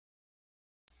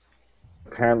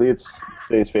Apparently it's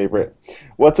today's favorite.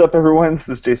 What's up, everyone? This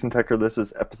is Jason Tucker. This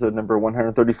is episode number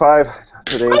 135.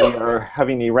 Today we are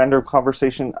having a random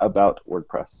conversation about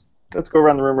WordPress. Let's go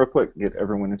around the room real quick, get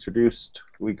everyone introduced.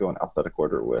 We go in alphabetical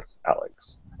order with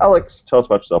Alex. Alex, tell us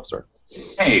about yourself, sir.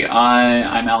 Hey,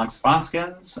 I'm Alex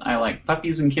Vasquez. I like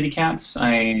puppies and kitty cats.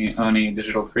 I own a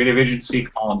digital creative agency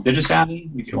called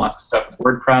DigiSavvy. We do lots of stuff with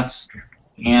WordPress.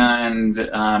 And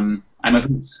I'm a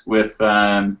hoot with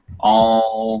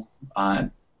all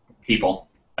people.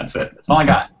 That's it. That's all I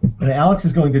got. And Alex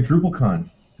is going to DrupalCon.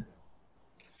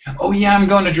 Oh, yeah, I'm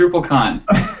going to DrupalCon.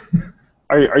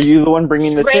 Are you the one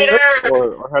bringing the chips,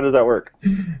 or how does that work?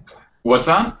 What's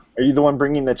that? Are you the one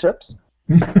bringing the chips?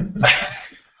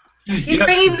 He's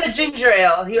bringing the ginger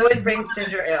ale. He always brings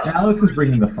ginger ale. Alex is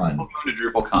bringing the fun. I'm going to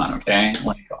DrupalCon, okay?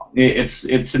 Like,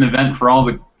 it's an event for all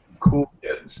the cool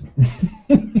kids.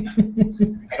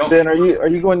 Ben, are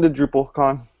you going to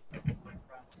DrupalCon?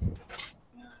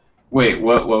 Wait,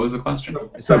 what was the question?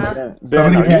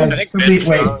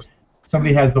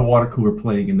 Somebody has the water cooler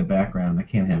playing in the background. I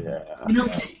can't have it.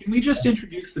 Can we just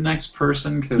introduce the next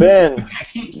person? Ben, I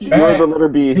can't keep you are the letter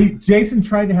B. Hey, Jason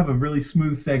tried to have a really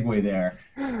smooth segue there.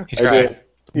 He tried.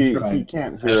 He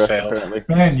can't hear us, apparently.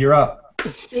 Ben, you're up.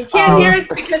 He can't hear us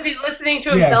because he's listening to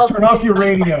himself. Turn off your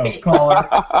radio, caller.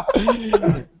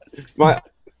 Fox.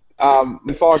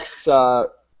 I'm Fox. I'm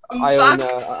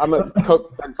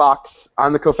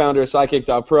the co-founder of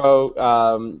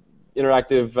Sidekick.pro.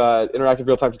 Interactive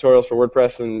real-time tutorials for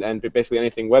WordPress and basically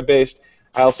anything web-based.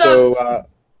 I also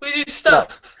we do stuff.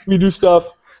 We do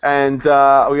stuff, and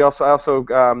I also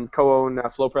co-own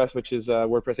FlowPress, which is a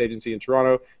WordPress agency in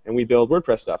Toronto, and we build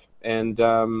WordPress stuff. And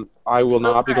I will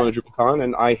not be going to DrupalCon,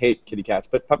 and I hate kitty cats,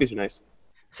 but puppies are nice.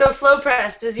 So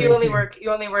FlowPress, does you only work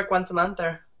once a month,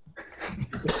 or?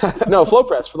 No,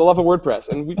 FlowPress, for the love of WordPress,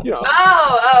 and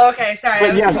Oh, okay, sorry.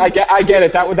 But yes, I get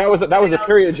it. That was a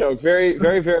period joke. Very,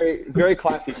 very, very, very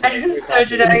classy. I just know what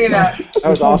you're talking about. That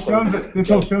was awesome. This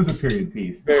whole show's a period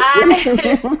piece.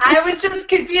 I was just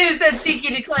confused and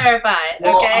seeking to clarify.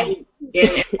 Okay.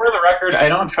 And for the record, I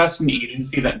don't trust an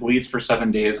agency that bleeds for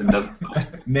 7 days and doesn't.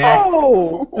 Next.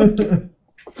 Oh.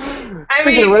 I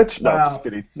mean, rich? No, wow. Just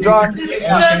kidding. John,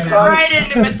 just right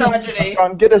into misogyny.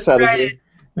 John, get us out of here.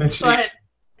 Slide.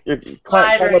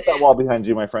 Climb up that wall behind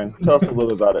you, my friend. Tell us a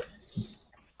little about it.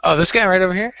 Oh, this guy right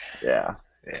over here? Yeah.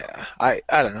 Yeah. I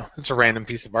don't know. It's a random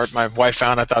piece of art my wife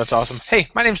found. I thought it's awesome. Hey,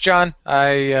 my name's John.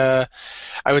 I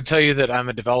would tell you that I'm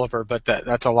a developer, but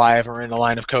that's a lie. I haven't written a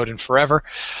line of code in forever.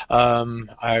 I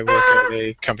work at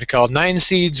a company called Nine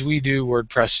Seeds. We do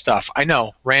WordPress stuff. I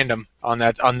know, random on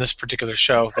this particular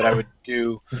show that I would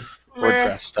do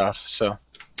WordPress stuff. So,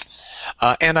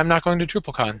 and I'm not going to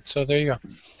DrupalCon. So there you go.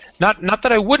 Not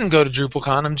that I wouldn't go to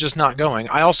DrupalCon. I'm just not going.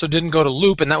 I also didn't go to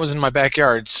Loop, and that was in my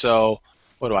backyard. So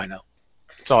what do I know?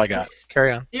 That's all I got.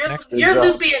 Carry on. You're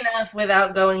loopy enough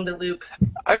without going to Loop.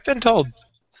 I've been told.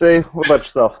 Say, what about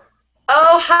yourself?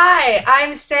 Oh, hi.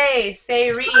 I'm Say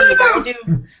Reed. I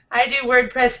do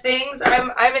WordPress things.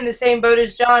 I'm in the same boat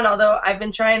as John, although I've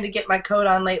been trying to get my code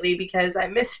on lately because I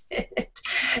miss it.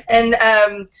 And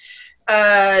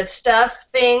stuff,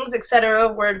 things, etc.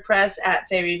 WordPress at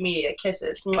Say Reed Media.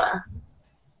 Kisses. Mwah.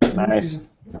 Nice.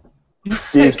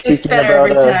 Steve, It's speaking better every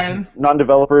about time.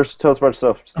 non-developers, tell us about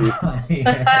yourself, Steve. I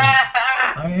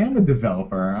am a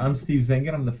developer. I'm Steve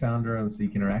Zengen. I'm the founder of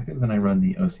Zeek Interactive, and I run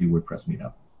the OC WordPress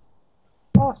meetup.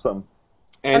 Awesome.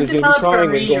 And he's going to be crying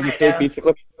when Golden State beats the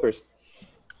Clippers.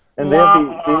 And they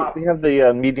have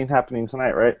the meeting happening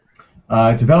tonight, right?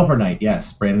 Developer night,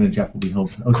 yes. Brandon and Jeff will be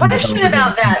hosting. Question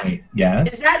about that. Tonight.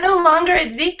 Yes. Is that no longer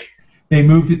at Zeek? They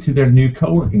moved it to their new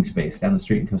co-working space down the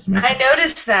street in Costa Mesa. I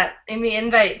noticed that in the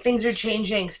invite. Things are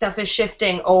changing. Stuff is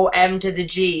shifting. O-M to the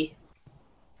G.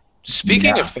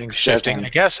 Speaking of things shifting, I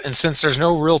guess, and since there's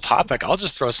no real topic, I'll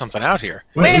just throw something out here.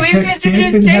 Wait, we have to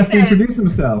introduce Jason has to Jason. introduce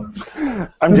himself.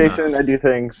 I'm Jason. I do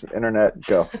things. Internet.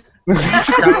 Go. I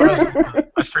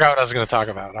forgot what I was going to talk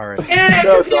about already. Internet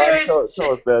computers.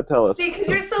 Tell us, man. Tell us. See, because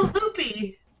you're so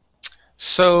loopy.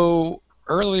 So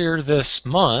earlier this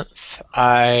month,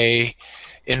 I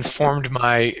informed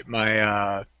my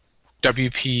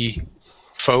WP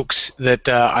folks that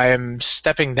I am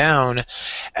stepping down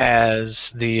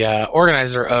as the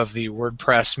organizer of the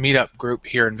WordPress meetup group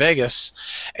here in Vegas,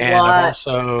 and I've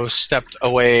also stepped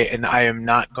away, and I am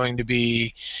not going to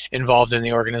be involved in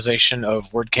the organization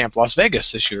of WordCamp Las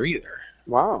Vegas this year either.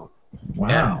 Wow. Wow.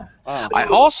 Yeah. I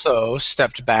also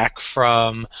stepped back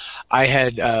from,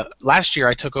 last year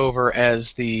I took over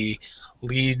as the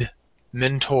lead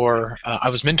mentor. I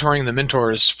was mentoring the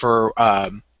mentors for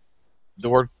the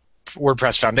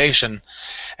WordPress Foundation,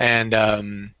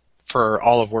 and for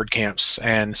all of WordCamps,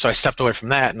 and so I stepped away from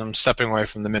that, and I'm stepping away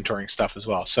from the mentoring stuff as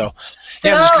well. So, So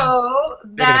yeah,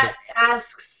 I'm just that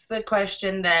asks the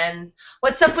question then,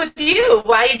 what's up with you?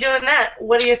 Why are you doing that?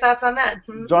 What are your thoughts on that?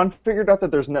 John figured out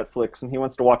that there's Netflix, and he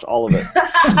wants to watch all of it.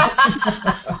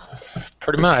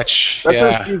 pretty much. That's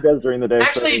Yeah. what Steve does during the day.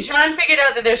 Actually, John figured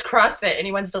out that there's CrossFit, and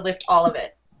he wants to lift all of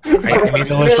it. I need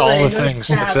to lift all the Really things.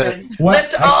 That's it.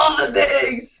 Lift all the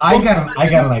things. I got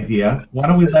an idea. Why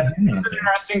don't we let him It's answer? an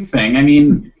interesting thing. I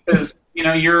mean, because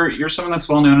you're someone that's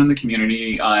well known in the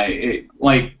community,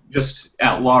 like just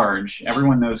at large,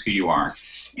 everyone knows who you are,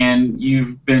 and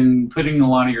you've been putting a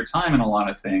lot of your time in a lot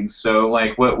of things. So,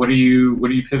 like, what are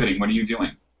you pivoting? What are you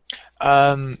doing?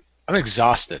 I'm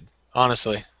exhausted.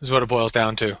 Honestly, is what it boils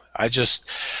down to. I just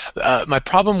my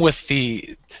problem with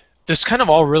this kind of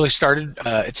all really started.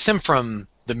 It stemmed from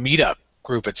the meetup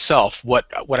group itself. What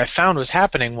I found was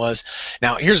happening was,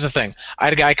 now here's the thing. I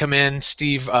had a guy come in,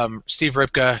 Steve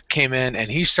Ripka came in, and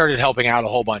he started helping out a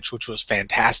whole bunch, which was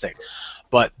fantastic.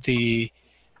 But the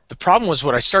problem was,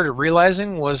 what I started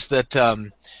realizing was that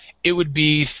it would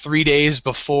be 3 days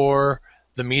before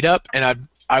the meetup, and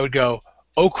I would go,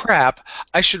 oh crap,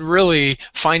 I should really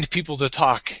find people to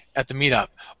talk at the meetup,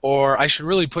 or I should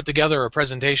really put together a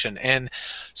presentation. And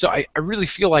so I really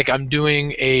feel like I'm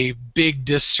doing a big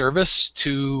disservice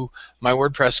to my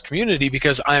WordPress community,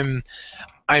 because I'm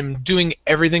doing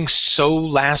everything so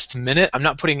last minute. I'm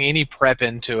not putting any prep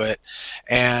into it,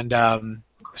 and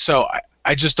so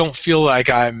I just don't feel like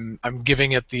I'm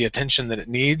giving it the attention that it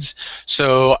needs.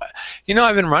 So,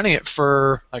 I've been running it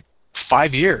for like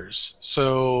 5 years,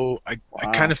 so I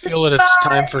kind of feel that it's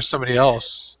time for somebody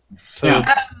else.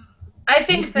 I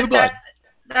think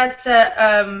that's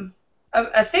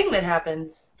a thing that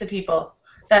happens to people,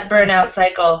 that burnout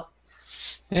cycle.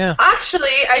 Yeah.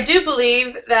 Actually, I do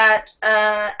believe that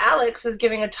Alex is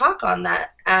giving a talk on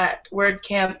that at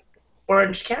WordCamp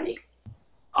Orange County.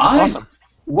 Awesome.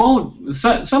 Well,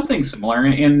 something similar,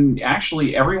 and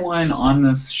actually everyone on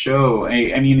this show,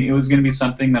 I mean, it was going to be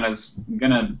something that I was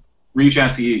going to reach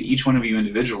out to each one of you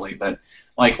individually, but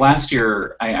like last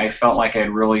year, I felt like I'd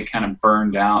really kind of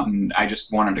burned out, and I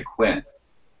just wanted to quit.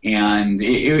 And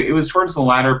it was towards the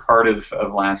latter part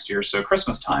of last year, so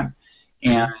Christmas time,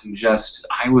 and just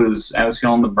I was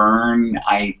feeling the burn.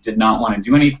 I did not want to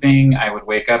do anything. I would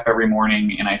wake up every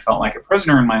morning, and I felt like a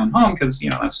prisoner in my own home, because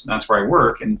that's where I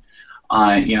work, and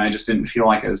I just didn't feel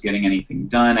like I was getting anything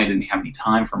done. I didn't have any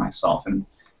time for myself, and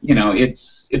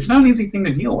it's not an easy thing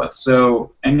to deal with.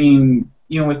 So, I mean,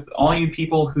 with all you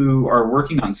people who are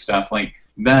working on stuff, like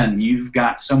Ben, you've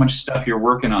got so much stuff you're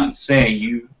working on. Say,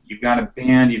 you've got a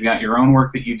band, you've got your own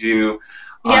work that you do.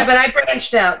 Yeah, but I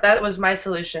branched out. That was my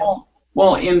solution.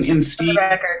 Well, in Steve,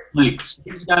 like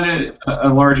Steve's got a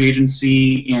large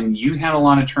agency, and you had a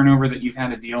lot of turnover that you've had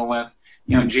to deal with.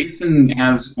 Jason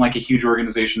has like a huge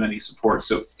organization that he supports,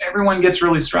 so everyone gets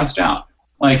really stressed out.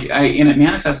 And it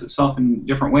manifests itself in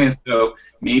different ways. So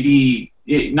maybe,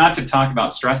 not to talk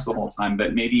about stress the whole time,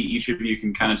 but maybe each of you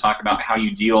can kind of talk about how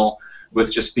you deal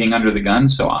with just being under the gun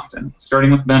so often. Starting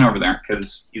with Ben over there,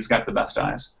 because he's got the best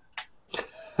eyes.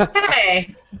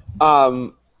 Hey.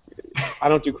 I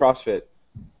don't do CrossFit.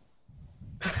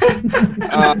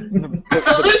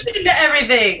 Solution to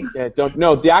everything. Yeah, don't.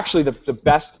 No, actually, the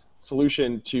best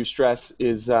solution to stress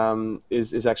is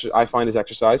actually, I find, is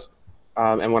exercise.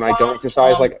 And when I don't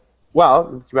exercise, you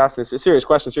asked me a serious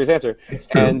question, serious answer. It's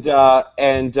true.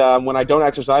 And when I don't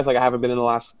exercise, like I haven't been in the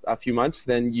last few months,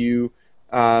 then you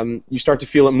start to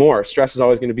feel it more. Stress is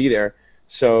always going to be there.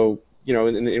 So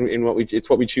it's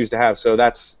what we choose to have. So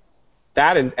that's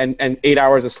that, and 8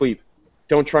 hours of sleep.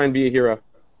 Don't try and be a hero.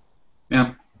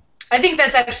 Yeah. I think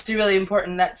that's actually really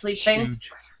important, that sleep thing,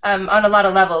 on a lot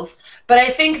of levels. But I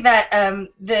think that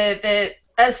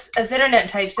as internet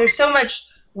types, there's so much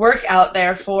work out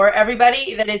there for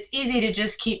everybody that it's easy to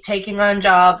just keep taking on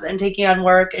jobs and taking on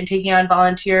work and taking on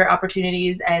volunteer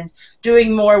opportunities and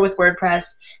doing more with WordPress.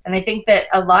 And I think that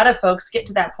a lot of folks get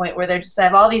to that point where they just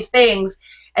have all these things,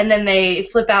 and then they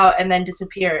flip out and then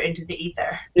disappear into the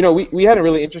ether. We had a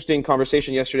really interesting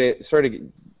conversation yesterday. Sorry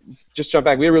to just jump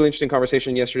back. We had a really interesting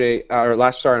conversation yesterday,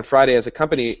 on Friday, as a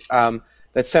company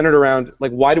that centered around,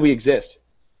 like, why do we exist?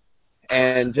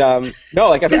 And as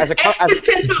a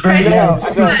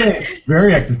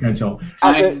very existential.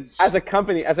 As a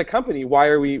company, why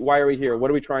are we here? What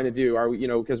are we trying to do? Are we,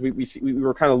 because we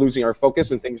were kind of losing our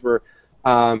focus, and things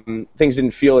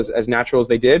didn't feel as natural as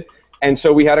they did. And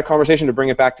so we had a conversation to bring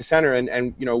it back to center,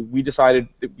 and we decided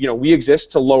that, we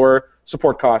exist to lower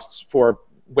support costs for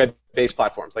web-based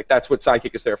platforms. Like, that's what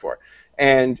Sidekick is there for.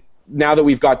 And now that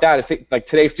we've got that, I think, like,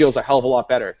 today feels a hell of a lot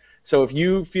better. So if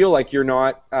you feel like you're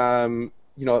not,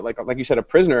 like you said, a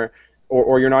prisoner,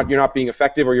 or you're not being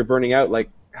effective, or you're burning out, like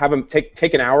have them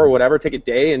take an hour or whatever, take a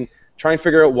day, and try and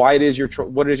figure out what it is you're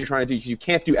trying to do. You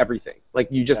can't do everything. Like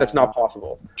that's not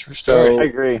possible. True story. So I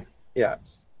agree. Yeah.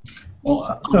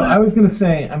 Well, So I was going to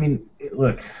say, I mean,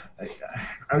 look,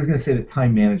 I was going to say that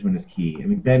time management is key. I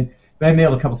mean, Ben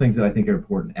nailed a couple things that I think are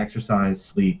important: exercise,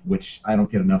 sleep, which I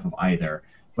don't get enough of either.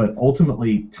 But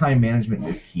ultimately, time management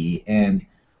is key. And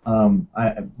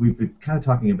we've been kind of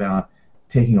talking about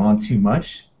taking on too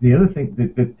much. The other thing,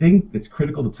 the thing that's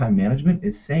critical to time management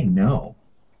is saying no.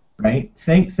 Right?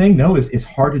 Saying no is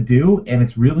hard to do, and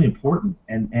it's really important.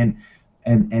 And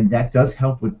that does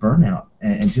help with burnout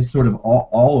and just sort of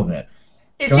all of it.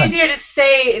 It's easier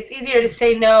to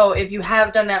say no if you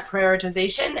have done that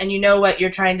prioritization and you know what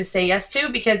you're trying to say yes to,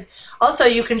 because also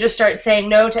you can just start saying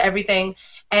no to everything,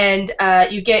 and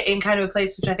you get in kind of a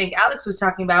place, which I think Alex was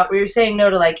talking about, where you're saying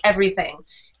no to like everything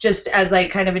just as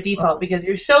like kind of a default because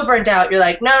you're so burnt out. You're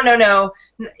like, no,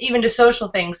 even to social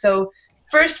things. So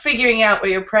first figuring out what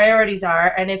your priorities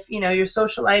are, and if your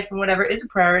social life and whatever is a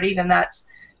priority, then that's,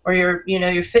 or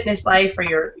your fitness life or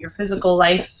your physical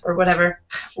life or whatever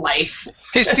life.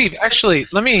 Hey Steve, actually,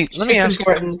 let me ask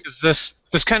important. you, because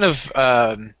this kind of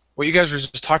what you guys were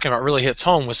just talking about really hits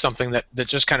home with something that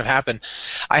just kind of happened.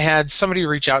 I had somebody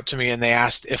reach out to me and they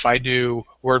asked if I do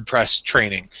WordPress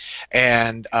training,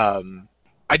 and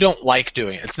I don't like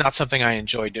doing it. It's not something I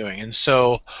enjoy doing. And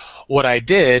so what I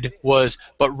did was,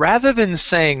 but rather than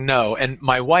saying no, and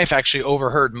my wife actually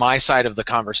overheard my side of the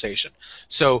conversation.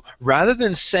 So rather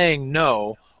than saying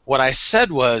no, what I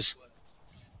said was,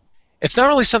 it's not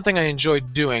really something I enjoy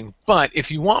doing, but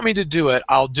if you want me to do it,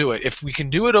 I'll do it. If we can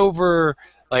do it over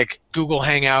like Google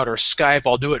Hangout or Skype,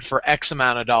 I'll do it for X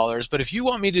amount of dollars. But if you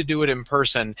want me to do it in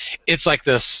person, it's like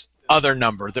this other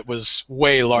number that was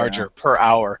way larger per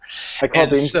hour. I call it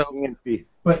the inconvenience fee.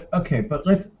 But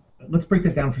let's break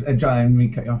that down for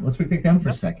John. Let's break that down for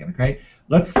a second, okay?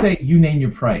 Let's say you name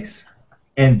your price,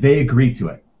 and they agree to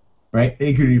it, right? They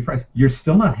agree to your price. You're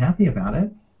still not happy about it.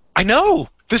 I know.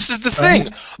 This is the thing.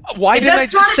 Why didn't I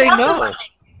just say no?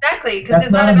 Exactly, because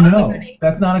it's not not a about the no. money.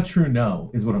 That's not a true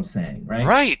no, is what I'm saying, right?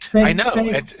 Right. I know.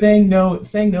 Saying no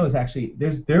is actually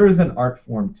there is an art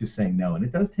form to saying no, and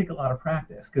it does take a lot of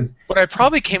practice. But I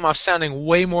probably came off sounding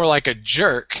way more like a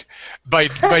jerk by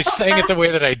saying it the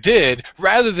way that I did,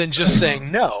 rather than just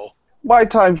saying no. My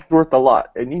time's worth a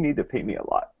lot, and you need to pay me a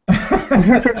lot.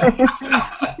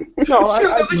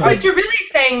 What you're really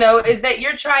saying though is that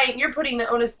you're putting the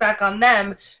onus back on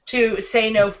them to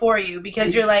say no for you,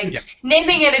 because you're like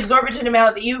naming an exorbitant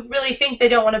amount that you really think they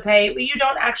don't want to pay, but you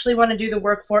don't actually want to do the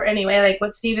work for anyway, like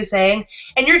what Steve is saying,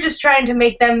 and you're just trying to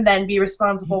make them then be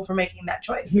responsible for making that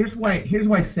choice. Here's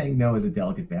why saying no is a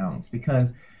delicate balance,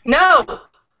 because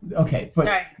okay, but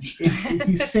Sorry. if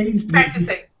you say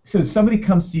practicing. So somebody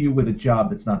comes to you with a job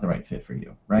that's not the right fit for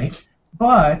you, right?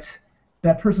 But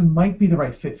that person might be the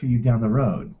right fit for you down the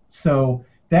road. So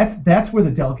that's where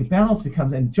the delicate balance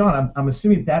becomes. And John, I'm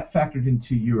assuming that factored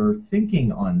into your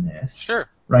thinking on this. Sure.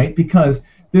 Right? Because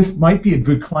this might be a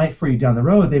good client for you down the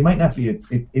road. They might not be.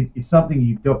 It's something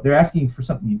you don't. They're asking for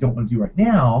something you don't want to do right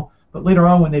now. But later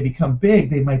on, when they become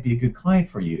big, they might be a good client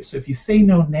for you. So if you say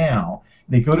no now,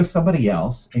 they go to somebody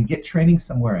else and get training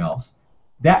somewhere else,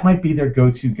 that might be their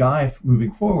go-to guy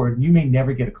moving forward. And you may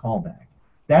never get a call back.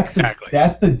 That's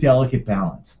the delicate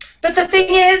balance. But the thing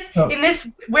is, in this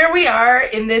where we are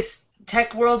in this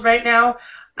tech world right now,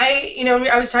 I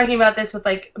was talking about this with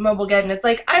like MobileGet, and it's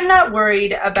like I'm not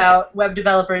worried about web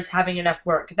developers having enough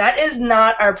work. That is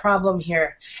not our problem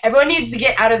here. Everyone needs to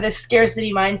get out of this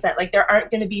scarcity mindset. Like there aren't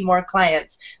going to be more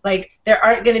clients. Like there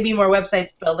aren't going to be more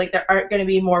websites built. Like there aren't going to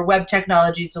be more web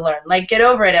technologies to learn. Like get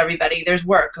over it, everybody. There's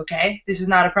work. Okay, this is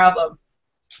not a problem.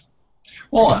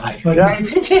 Well, Hey,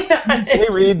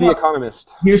 read The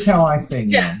Economist. Here's how I say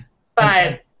no. Yeah,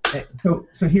 fine.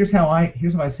 So here's how I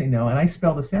say no, and I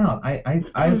spell this out.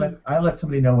 I let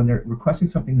somebody know when they're requesting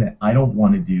something that I don't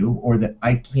want to do or that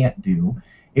I can't do.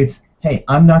 It's, hey,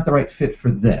 I'm not the right fit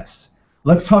for this.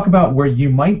 Let's talk about where you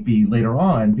might be later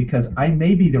on, because I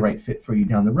may be the right fit for you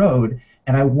down the road,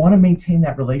 and I want to maintain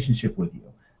that relationship with you.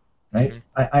 Right?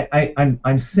 Mm-hmm.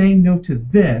 I'm saying no to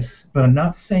this, but I'm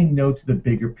not saying no to the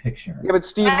bigger picture. Yeah, but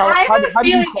Steve, I have a how do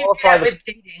you feeling you do qualify that with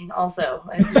dating also.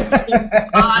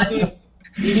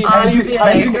 Steve, how do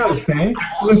you know, say?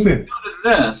 Listen.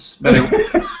 This, but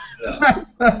this.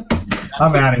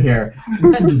 I'm out of here.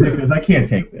 This is ridiculous. I can't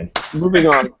take this. Moving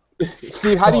on.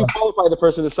 Steve, how do you qualify the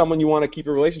person as someone you want to keep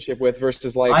a relationship with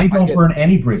versus like? I don't burn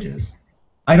any bridges.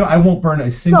 I won't burn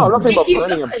a single. No, I'm not saying bridge. about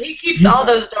burning them. He keeps all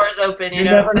those doors open. You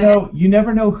know never what I'm saying? know. You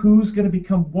never know who's going to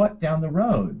become what down the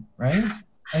road, right?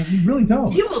 You really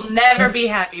don't. You will never be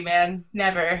happy, man.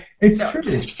 Never. It's No, true.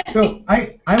 just kidding. So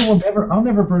I'll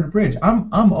never burn a bridge.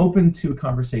 I'm open to a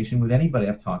conversation with anybody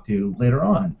I've talked to later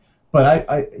on, but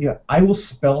I will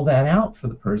spell that out for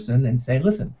the person and say,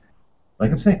 listen,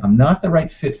 like I'm saying, I'm not the right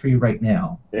fit for you right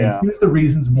now, Yeah. and here's the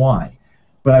reasons why.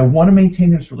 But I want to maintain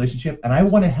this relationship, and I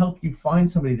want to help you find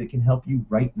somebody that can help you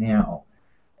right now.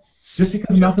 Just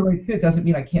because I'm not the right fit doesn't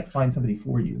mean I can't find somebody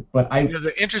for you. But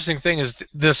The interesting thing is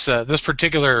this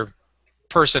particular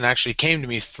person actually came to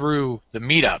me through the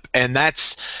meetup, and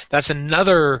that's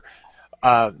another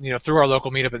through our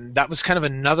local meetup, and that was kind of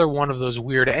another one of those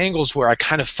weird angles where I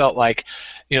kind of felt like,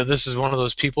 this is one of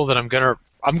those people that I'm gonna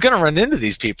run into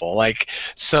these people, like,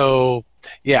 so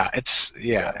yeah, it's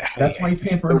that's why you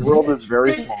can't burn. The world is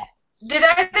very small. Did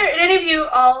any of you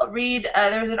all read?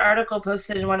 There was an article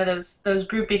posted in one of those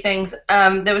groupie things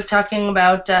that was talking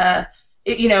about, and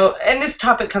this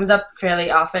topic comes up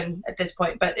fairly often at this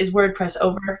point. But is WordPress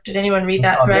over? Did anyone read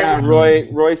that thread? Yeah, Roy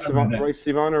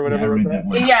Sivan or whatever wrote that.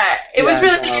 Yeah, it was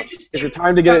really interesting. Is it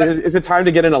time to get? Is it time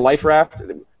to get in a life raft?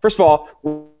 First of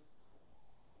all,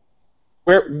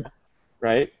 where?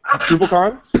 Right?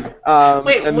 DrupalCon?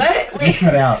 Wait, what? Wait.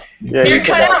 Cut out. Yeah, You're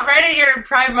cut out right at your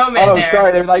prime moment Oh, there.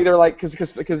 sorry. They're like,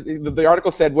 because the article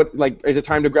said, what, like, is it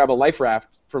time to grab a life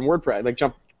raft from WordPress? Like,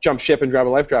 jump ship and grab a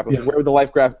life raft. Like, where would the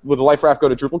life raft go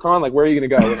to DrupalCon? Like, where are you going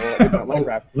to go with a life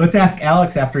raft? Let's ask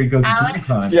Alex after he goes Alex?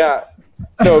 to DrupalCon. Yeah.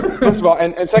 So first of all,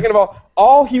 and second of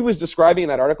all he was describing in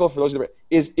that article, for those of you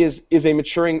is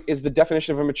the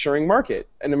definition of a maturing market.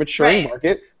 And a maturing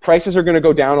market, prices are going to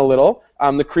go down a little.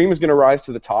 The cream is going to rise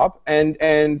to the top, and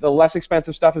the less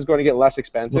expensive stuff is going to get less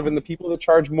expensive, and the people that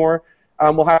charge more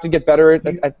will have to get better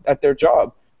at their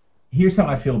job. Here's how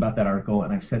I feel about that article,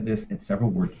 and I've said this at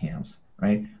several WordCamps.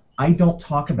 Right? I don't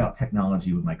talk about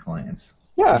technology with my clients.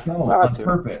 Yeah, on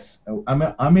purpose.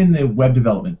 I'm in the web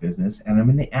development business, and I'm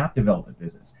in the app development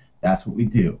business. That's what we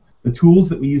do. The tools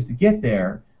that we use to get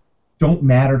there don't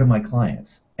matter to my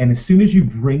clients. And as soon as you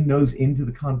bring those into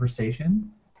the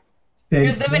conversation, then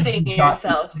you're limiting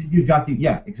yourself. You've got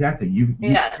exactly.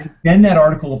 Then that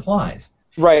article applies.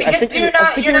 Right. Because I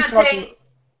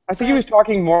think he was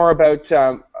talking more about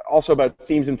also about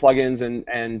themes and plugins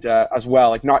and as well,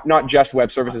 like not just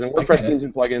web services. And WordPress themes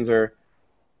and plugins are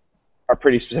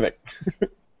pretty specific.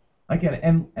 I get it,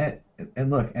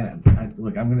 and look, I'm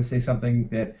going to say something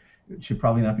that should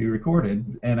probably not be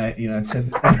recorded, and I've said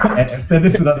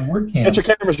this at other WordCamps. Get your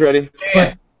cameras ready.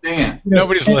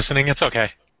 Nobody's listening. It's okay.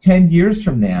 10 years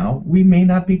from now, we may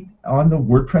not be on the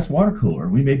WordPress water cooler.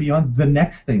 We may be on the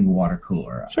next thing water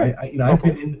cooler. Sure. I've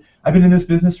been in this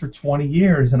business for 20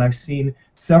 years, and I've seen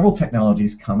several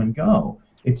technologies come and go.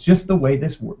 It's just the way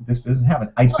this business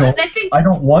happens. I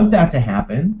don't want that to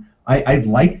happen. I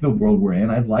like the world we're in.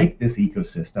 I like this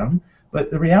ecosystem. But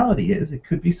the reality is it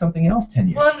could be something else 10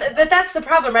 years. Well, but that's the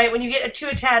problem, right? When you get too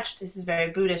attached, this is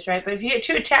very Buddhist, right? But if you get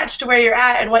too attached to where you're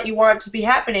at and what you want to be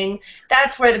happening,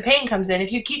 that's where the pain comes in.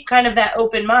 If you keep kind of that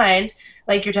open mind,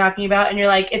 like you're talking about, and you're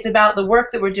like, it's about the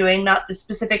work that we're doing, not the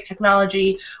specific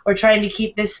technology, or trying to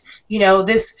keep this,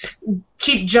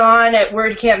 keep John at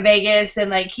WordCamp Vegas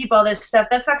and like keep all this stuff,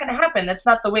 that's not going to happen. That's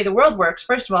not the way the world works,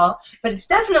 first of all, but it's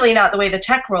definitely not the way the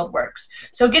tech world works.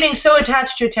 So getting so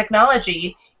attached to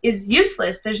technology is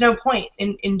useless. There's no point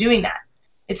in doing that.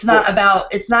 It's not about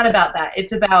that.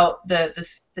 It's about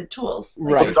the tools.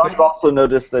 Right. I've also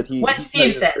noticed that he's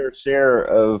Steve said. a fair share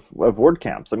of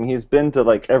WordCamps. I mean, he's been to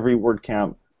like every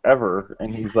WordCamp ever,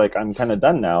 and he's like, I'm kind of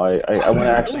done now. I want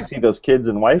to actually see those kids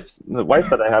and the wife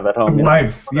that I have at home.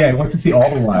 Wives, yeah, he wants to see all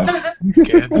the wives.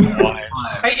 Kids and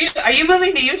wives. Are you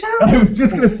moving to Utah? I was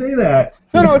just gonna say that.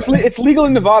 No, it's legal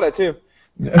in Nevada too.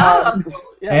 Yeah.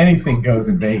 Anything goes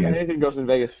in Vegas. Anything goes in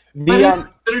Vegas. But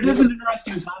it is an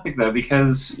interesting topic, though,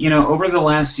 because, over the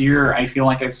last year, I feel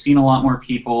like I've seen a lot more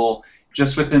people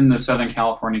just within the Southern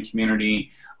California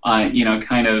community,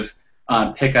 kind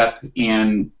of pick up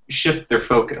and shift their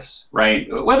focus, right?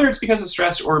 Whether it's because of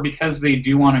stress or because they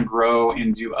do want to grow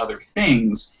and do other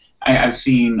things, I've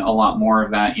seen a lot more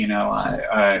of that.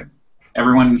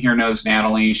 Everyone here knows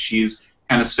Natalie. She's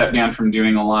kind of stepped down from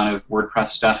doing a lot of WordPress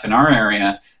stuff in our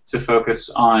area to focus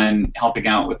on helping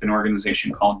out with an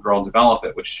organization called Girl Develop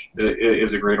It, which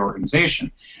is a great organization.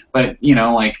 But,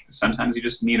 sometimes you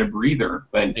just need a breather.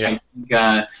 But yeah. I think,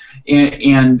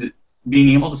 and being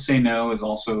able to say no is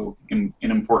also an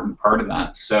important part of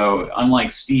that. So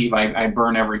unlike Steve, I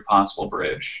burn every possible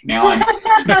bridge. Now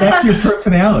That's your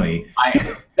personality.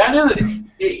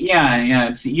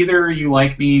 It's either you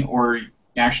like me or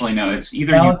Actually, no. It's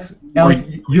either Alex,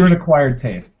 you're an acquired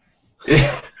taste.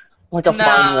 Like a Nah,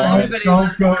 fine wine. everybody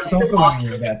Don't go walk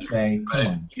anywhere with that, say. Come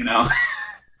on. you know.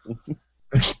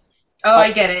 Oh,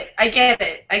 I get it. I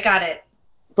got it.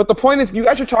 But the point is, you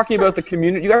guys are talking about the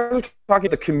community. You guys are talking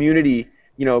about the community.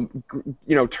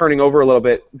 Turning over a little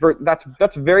bit.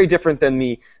 That's very different than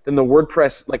the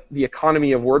WordPress, like the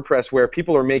economy of WordPress, where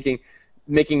people are making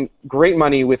great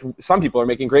money with. Some people are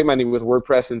making great money with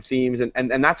WordPress and themes,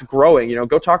 and that's growing.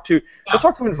 Go talk to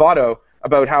Envato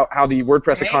about how the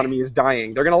WordPress economy is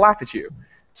dying. They're gonna laugh at you.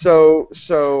 So.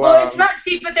 Well, it's not.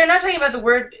 See, but they're not talking about the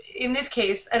word. In this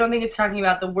case, I don't think it's talking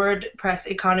about the WordPress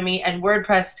economy and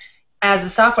WordPress as a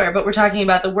software, but we're talking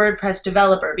about the WordPress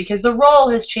developer, because the role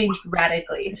has changed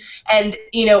radically. And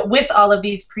with all of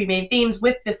these pre-made themes,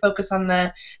 with the focus on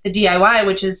the DIY,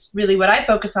 which is really what I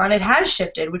focus on, it has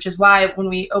shifted, which is why when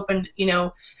we opened,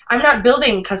 I'm not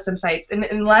building custom sites. In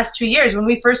the last 2 years, when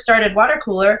we first started Water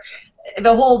Cooler,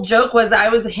 the whole joke was I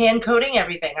was hand coding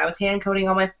everything. I was hand coding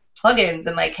all my plugins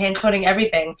and like hand coding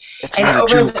everything.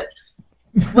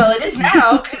 Well, it is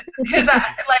now, because I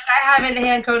haven't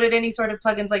hand coded any sort of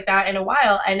plugins like that in a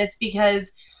while, and it's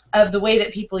because of the way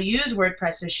that people use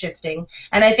WordPress is shifting.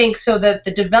 And I think so that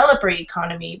the developer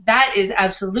economy, that is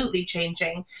absolutely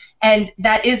changing, and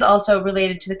that is also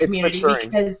related to the community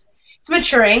because it's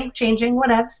maturing, changing,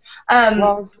 whatevs.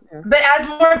 But as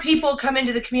more people come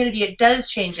into the community, it does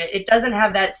change it. It doesn't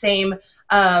have that same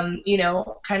kind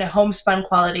of homespun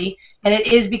quality, and it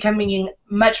is becoming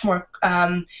much more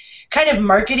kind of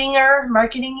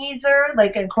marketing-ezer,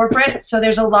 like a corporate. So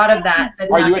there's a lot of that.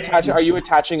 That's Are you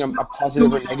attaching a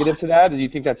positive or negative to that? Do you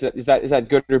think is that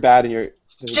good or bad?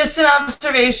 Just an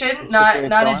observation, not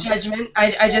a judgment.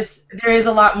 I just, there is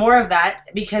a lot more of that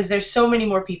because there's so many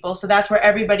more people. So that's where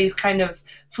everybody's kind of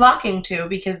flocking to,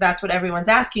 because that's what everyone's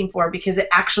asking for, because it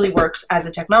actually works as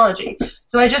a technology.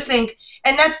 So I just think,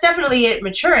 and that's definitely it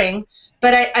maturing.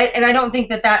 But I don't think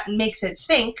that makes it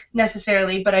sink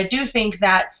necessarily. But I do think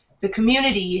that the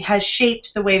community has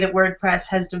shaped the way that WordPress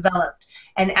has developed,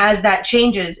 and as that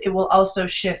changes, it will also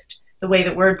shift the way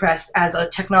that WordPress as a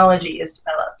technology is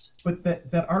developed. But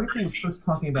that article was first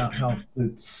talking about how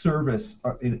the service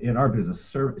in our business,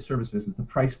 service business, the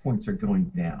price points are going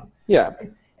down. Yeah.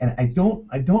 And I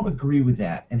don't agree with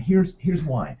that. And here's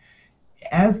why.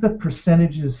 As the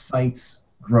percentages sites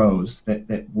grows that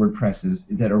WordPress is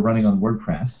that are running on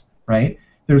WordPress, right?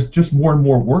 There's just more and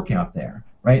more work out there.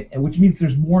 Right, which means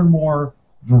there's more and more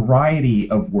variety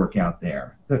of work out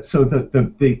there. So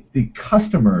the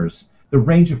customers, the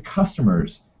range of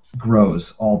customers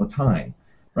grows all the time,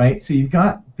 right? So you've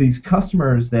got these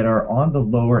customers that are on the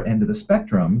lower end of the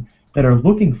spectrum that are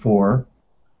looking for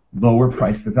lower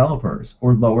price developers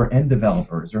or lower end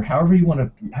developers, or however you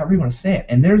want to say it.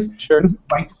 And there's a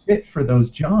right fit for those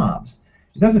jobs.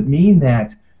 It doesn't mean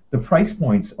that the price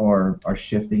points are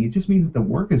shifting. It just means that the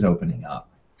work is opening up.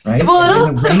 Right? Well,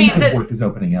 it also means that work is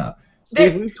opening up.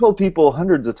 Steve, we've told people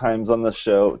hundreds of times on this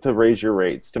show to raise your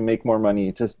rates, to make more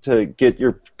money, to get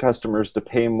your customers to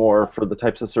pay more for the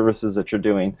types of services that you're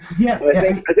doing. Yeah, I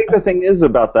think the thing is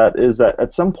about that is that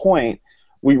at some point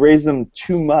we raise them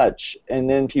too much, and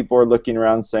then people are looking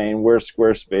around saying, "Where's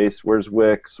Squarespace? Where's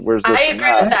Wix? Where's this?" I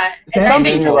agree with that.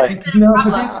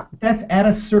 But that's at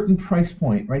a certain price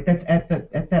point, right? That's at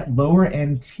that lower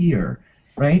end tier,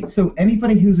 right? So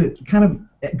anybody who's kind of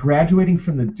graduating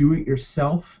from the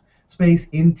do-it-yourself space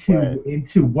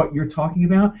into what you're talking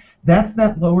about, that's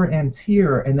that lower end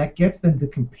tier, and that gets them to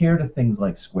compare to things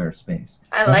like Squarespace.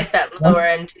 I like that lower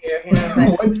end tier. You know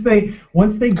what I'm saying?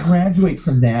 Once they graduate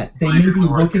from that, they may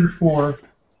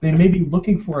be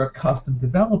looking for a custom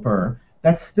developer.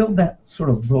 That's still that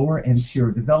sort of lower end tier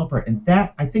developer, and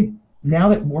that, I think, now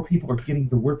that more people are getting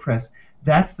to WordPress,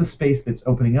 that's the space that's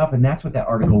opening up, and that's what that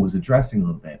article was addressing a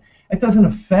little bit. It doesn't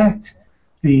affect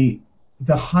the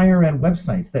higher end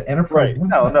websites, the enterprise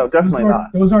websites. No, definitely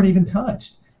not. Those aren't even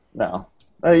touched. No,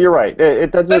 you're right.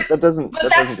 It doesn't do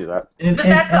that. But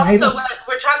that's also what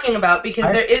we're talking about,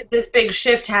 because there is this big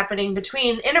shift happening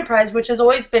between enterprise, which has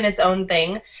always been its own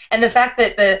thing, and the fact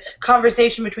that the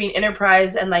conversation between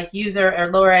enterprise and like user or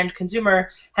lower end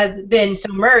consumer has been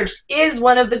so merged is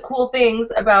one of the cool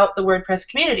things about the WordPress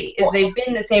community, is they've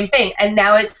been the same thing, and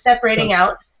now it's separating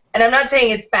out. And I'm not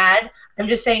saying it's bad. I'm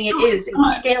just saying it's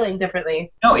scaling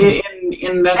differently. No,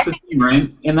 and that's the thing,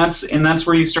 right? And that's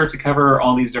where you start to cover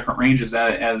all these different ranges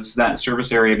as that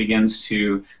service area begins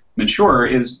to mature.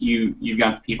 Is you've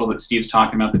got the people that Steve's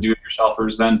talking about, the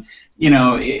do-it-yourselfers. Then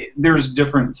there's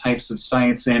different types of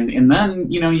sites, and then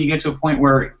you get to a point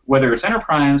where whether it's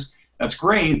enterprise, that's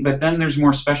great, but then there's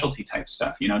more specialty type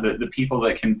stuff. The people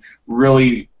that can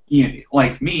really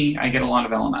like me, I get a lot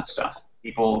of LMS stuff.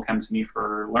 People come to me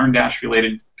for LearnDash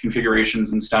related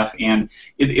configurations and stuff, and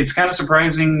it's kind of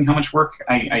surprising how much work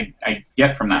I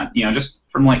get from that. Just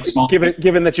from like small.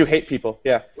 Given that you hate people,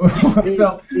 yeah.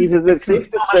 So, Steve, is it safe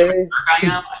to say?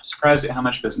 I'm surprised at how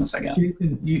much business I get.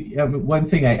 Jason, one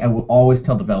thing I will always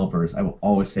tell developers, I will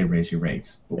always say raise your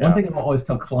rates. But one thing I will always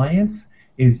tell clients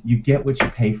is you get what you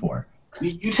pay for.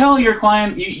 You tell your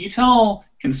client, you tell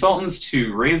consultants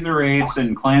to raise their rates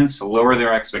and clients to lower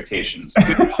their expectations. I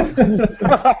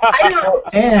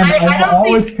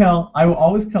will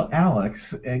always tell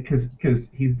Alex, because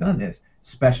he's done this,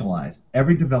 specialize.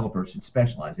 Every developer should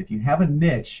specialize. If you have a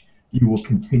niche, you will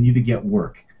continue to get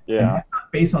work. Yeah. And that's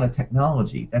not based on a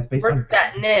technology. That's based on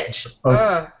that niche.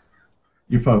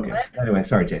 your focus. Anyway,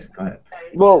 sorry, Jason. Go ahead.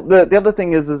 Well, the other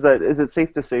thing is it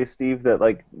safe to say, Steve, that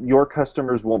like your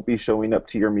customers won't be showing up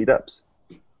to your meetups?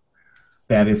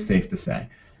 That is safe to say.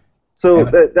 So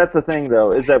that's the thing,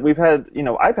 though, is that we've had,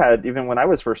 I've had, even when I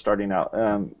was first starting out,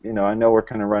 I know we're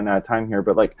kind of running out of time here,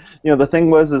 but like, the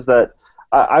thing is that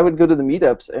I would go to the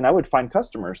meetups and I would find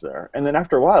customers there, and then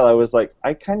after a while I was like,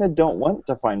 I kind of don't want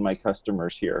to find my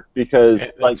customers here because,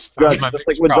 just like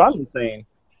what John was saying,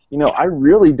 I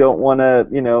really don't want to,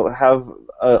 have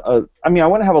I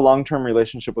want to have a long-term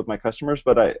relationship with my customers,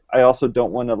 but I also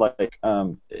don't want to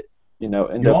end you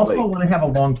up also want to have a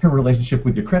long-term relationship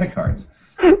with your credit cards.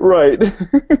 Right.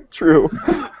 True.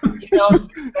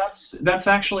 That's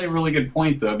actually a really good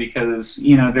point, though, because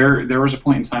there was a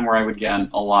point in time where I would get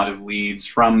a lot of leads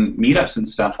from meetups and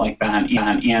stuff like that,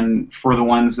 and for the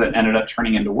ones that ended up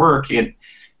turning into work, it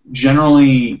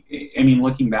generally,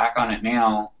 looking back on it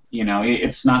now,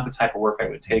 it's not the type of work I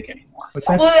would take anymore.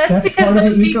 That's because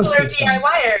those people are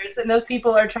DIYers, and those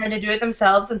people are trying to do it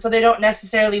themselves, and so they don't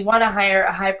necessarily want to hire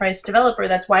a high-priced developer.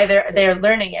 That's why they're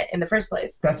learning it in the first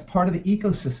place. That's part of the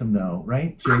ecosystem, though,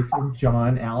 right? Jason,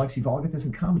 John, Alex, you've all got this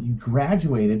in common. You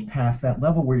graduated past that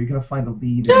level where you're going to find a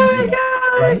lead. Oh my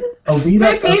God! Right? A lead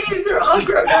My babies are all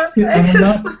grown up.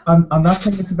 I'm not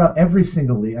saying this about every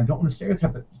single lead. I don't want to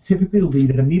stereotype, but typically a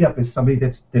lead at a meetup is somebody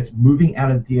that's moving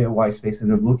out of the DIY space and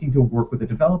they're looking to work with a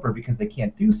developer because they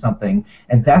can't do something,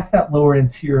 and that's that lower end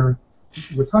tier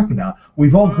we're talking about.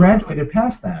 We've all graduated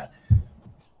past that.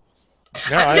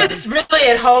 No, I'm just really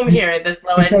at home here at this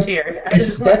low end tier. I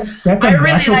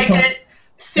really like it.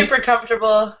 Super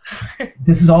comfortable.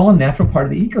 This is all a natural part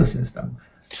of the ecosystem.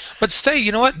 But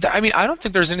you know what? I don't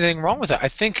think there's anything wrong with it. I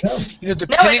think, depending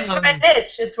it's on my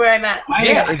niche. It's where I'm at.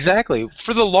 Yeah, exactly.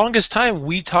 For the longest time,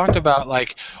 we talked about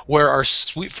where our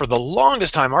for the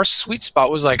longest time, our sweet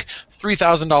spot was like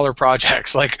 $3,000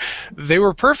 projects. Like they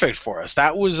were perfect for us.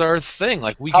 That was our thing.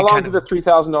 How long did the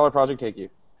 $3,000 project take you?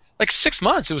 Like 6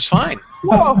 months. It was fine.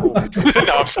 Whoa! No,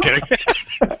 I'm just kidding.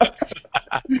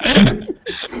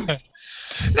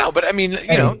 No, but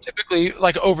typically,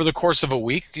 over the course of a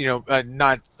week,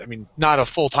 not a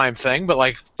full-time thing,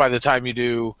 but by the time you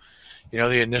do,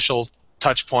 the initial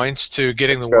touch points to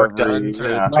getting the work done.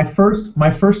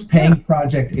 My first paying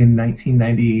project in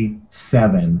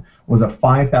 1997 was a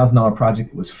 $5,000 project.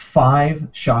 It was 5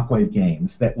 Shockwave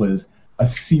games. That was a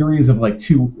series of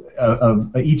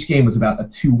each game was about a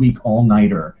 2-week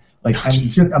all-nighter.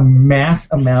 Just a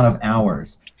mass amount of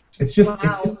hours. It's just,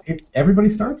 everybody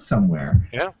starts somewhere.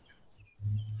 Yeah.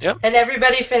 Yep. And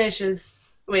everybody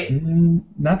finishes. Wait.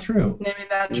 Not true. Maybe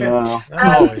not true. No.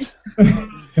 Always.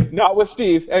 Not with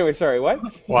Steve. Anyway, sorry, what?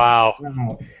 Wow.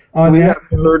 We have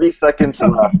 30 seconds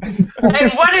left.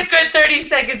 And what a good 30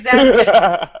 seconds that's been.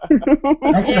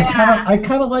 Actually, Yeah. I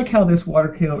kind of like how this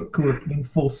water cooler came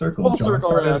full circle. Full John circle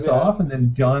started around, us yeah. off, and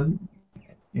then John.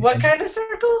 What kind of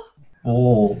circle?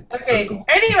 Full. Okay. Circle.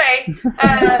 Anyway,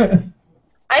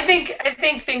 I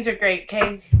think things are great.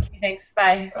 Okay. Thanks.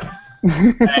 Bye. No,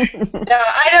 I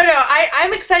don't know.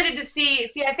 I'm excited to see.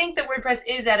 I think that WordPress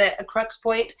is at a crux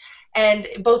point, and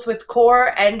both with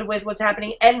core and with what's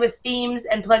happening, and with themes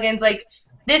and plugins.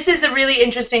 This is a really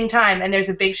interesting time, and there's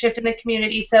a big shift in the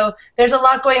community. So there's a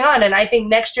lot going on, and I think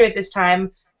next year at this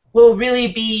time we'll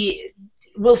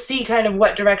see kind of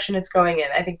what direction it's going in.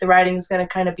 I think the writing is going to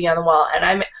kind of be on the wall,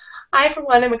 and I for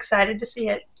one am excited to see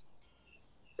it.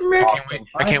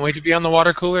 I can't wait to be on the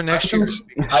water cooler next year.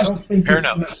 I don't think Compare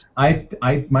notes.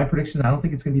 my prediction, I don't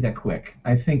think it's going to be that quick.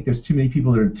 I think there's too many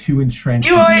people that are too entrenched.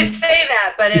 You always say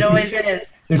that, but it always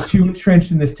is. They're too entrenched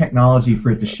in this technology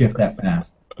for it to shift that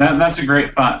fast. That's a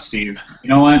great thought, Steve. You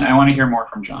know what? I want to hear more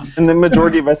from John. And the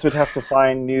majority of us would have to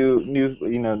find new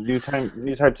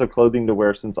types of clothing to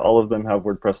wear since all of them have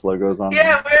WordPress logos on them.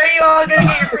 Yeah, where are you all gonna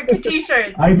get your freaking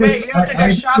t-shirts? You have to go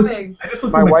shopping.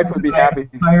 My wife would be happy.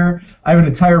 I have an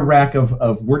entire rack of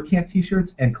WordCamp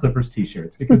t-shirts and Clippers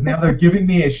t-shirts because now they're giving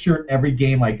me a shirt every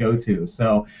game I go to.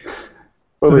 So.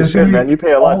 Holy shit, man! You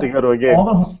pay a lot to go to a game.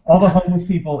 All the homeless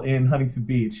people in Huntington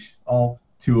Beach, all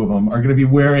 2 of them, are going to be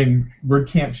wearing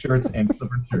WordCamp shirts and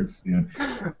Clipper shirts soon.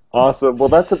 Awesome. Well,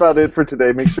 that's about it for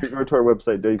today. Make sure you go to our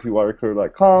website,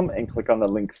 wpwatercooler.com, and click on the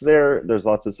links there. There's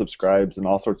lots of subscribes and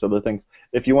all sorts of other things.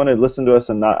 If you want to listen to us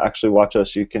and not actually watch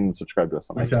us, you can subscribe to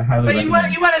us on Which I highly But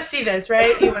recommend. you want to see this,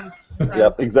 right? You want,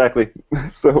 Yep, exactly.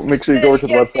 So make sure you go over to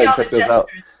the website and check those out.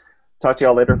 Talk to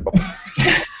y'all later.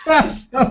 Bye.